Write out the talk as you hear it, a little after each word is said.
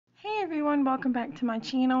Everyone, welcome back to my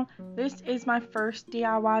channel. This is my first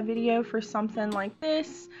DIY video for something like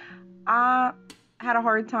this. I had a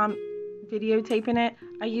hard time videotaping it.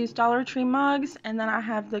 I used Dollar Tree mugs, and then I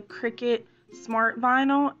have the Cricut Smart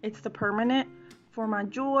Vinyl. It's the permanent for my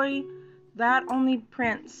Joy. That only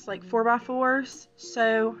prints like 4x4s,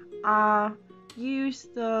 so I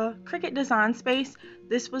used the Cricut Design Space.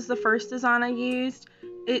 This was the first design I used.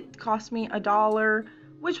 It cost me $1,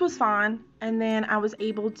 which was fine, and then I was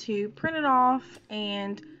able to print it off,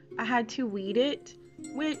 and I had to weed it,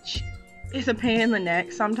 which is a pain in the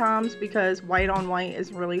neck sometimes because white on white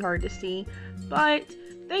is really hard to see, but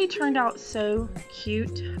they turned out so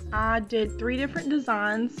cute. I did 3 different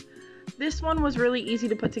designs. This one was really easy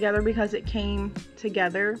to put together because it came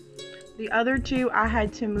together. The other 2 I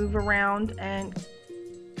had to move around and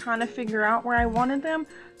kind of figure out where I wanted them.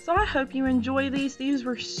 So I hope you enjoy these. These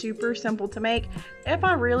were super simple to make. If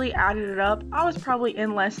I really added it up, I was probably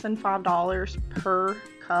in less than $5 per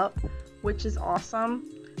cup, which is awesome.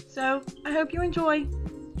 So I hope you enjoy.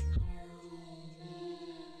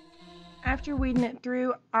 After weeding it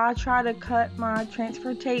through, I try to cut my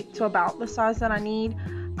transfer tape to about the size that I need.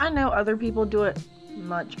 I know other people do it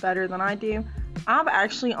much better than I do. I've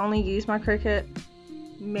actually only used my Cricut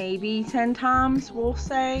maybe 10 times, we'll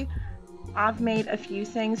say. I've made a few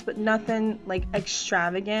things, but nothing like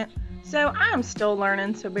extravagant. So I am still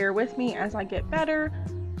learning, so bear with me as I get better.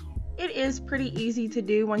 It is pretty easy to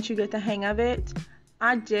do once you get the hang of it.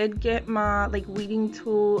 I did get my weeding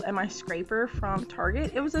tool and my scraper from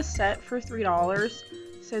Target. It was a set for $3,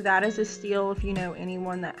 so that is a steal if you know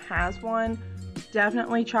anyone that has one.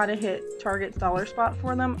 Definitely try to hit Target's dollar spot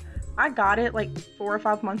for them. I got it like 4 or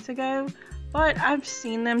 5 months ago, but I've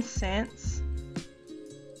seen them since.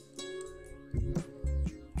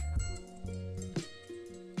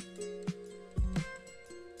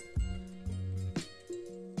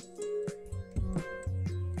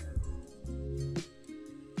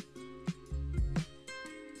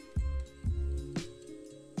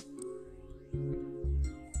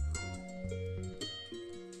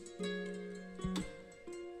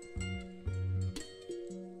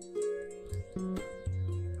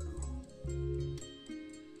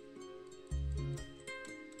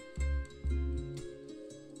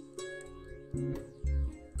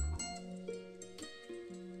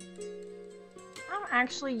 I'm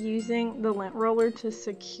actually using the lint roller to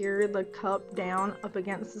secure the cup down up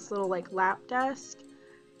against this little lap desk.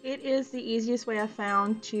 It is the easiest way I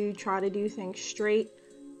found to try to do things straight.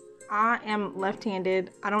 I am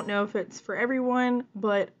left-handed. I don't know if it's for everyone,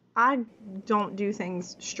 but I don't do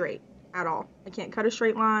things straight at all. I can't cut a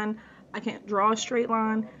straight line. I can't draw a straight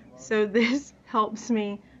line. So this helps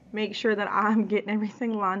me make sure that I'm getting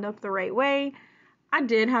everything lined up the right way. I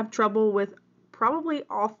did have trouble with probably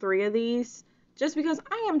all 3 of these, just because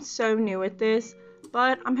I am so new at this,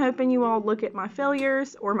 but I'm hoping you all look at my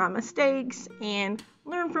failures or my mistakes and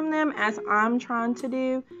learn from them as I'm trying to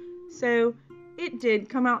do. So it did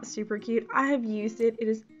come out super cute. I have used it. It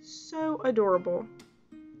is so adorable.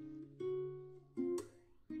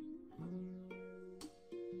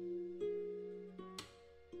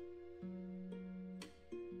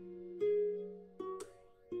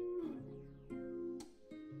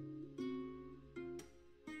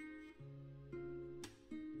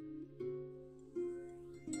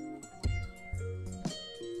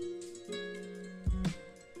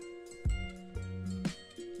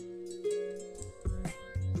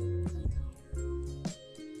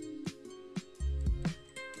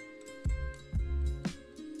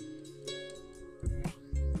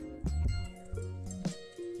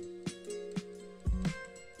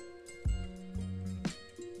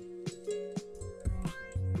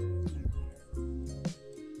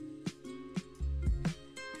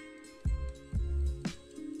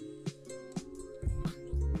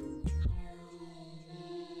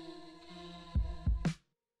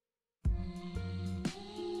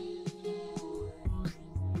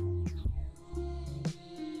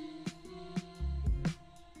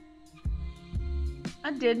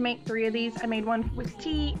 I did make 3 of these. I made one with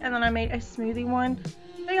tea, and then I made a smoothie one.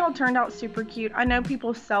 They all turned out super cute. I know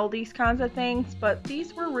people sell these kinds of things, but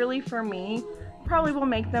these were really for me. Probably will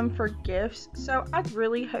make them for gifts. So I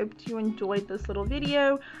really hoped you enjoyed this little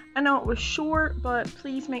video. I know it was short, but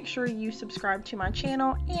please make sure you subscribe to my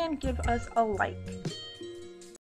channel and give us a like.